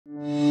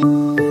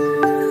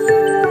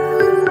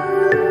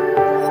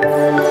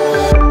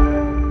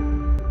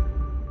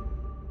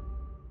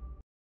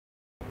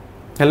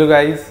Hello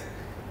guys,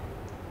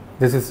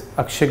 this is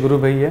Akshay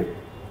GURUBHAIYE,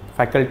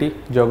 faculty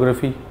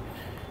geography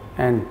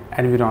and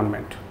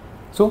environment.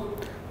 So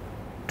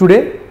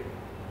today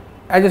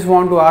I just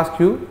want to ask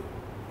you,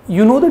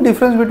 you know the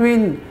difference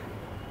between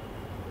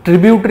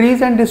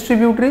tributaries and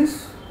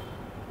distributaries?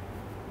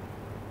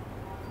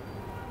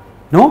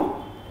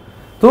 No?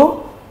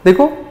 So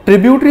देखो,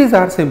 tributaries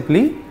are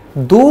simply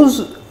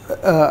those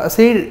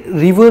say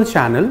river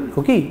channel,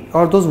 okay,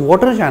 or those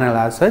water channel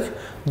as such,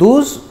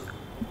 those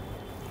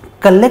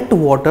collect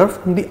water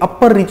from the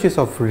upper reaches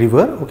of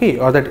river, okay,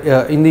 or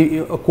that in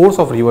the course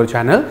of river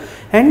channel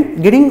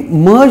and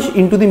getting merged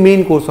into the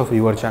main course of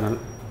river channel.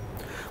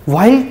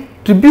 While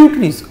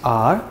tributaries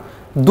are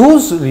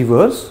those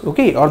rivers,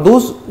 okay, or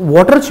those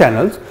water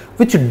channels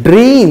which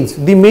drains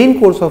the main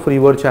course of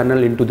river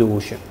channel into the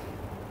ocean,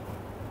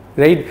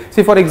 right?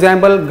 Say for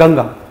example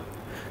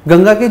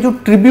Ganga के जो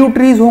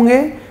tributaries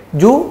होंगे,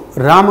 जो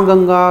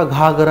Ramganga,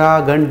 Ghaghara,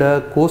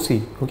 Gandak, Kosi,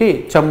 okay,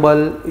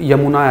 Chambal,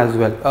 Yamuna as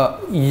well,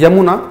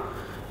 Yamuna,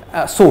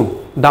 Son,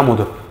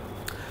 Damodar.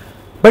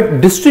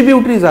 But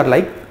distributaries are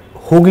like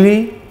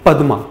Hooghly,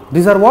 Padma.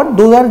 These are what?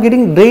 Those are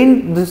getting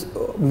drained this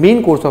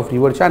main course of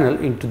river channel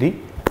into the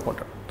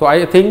water. So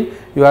I think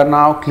you are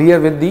now clear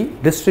with the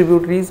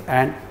distributaries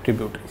and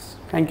tributaries.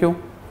 Thank you.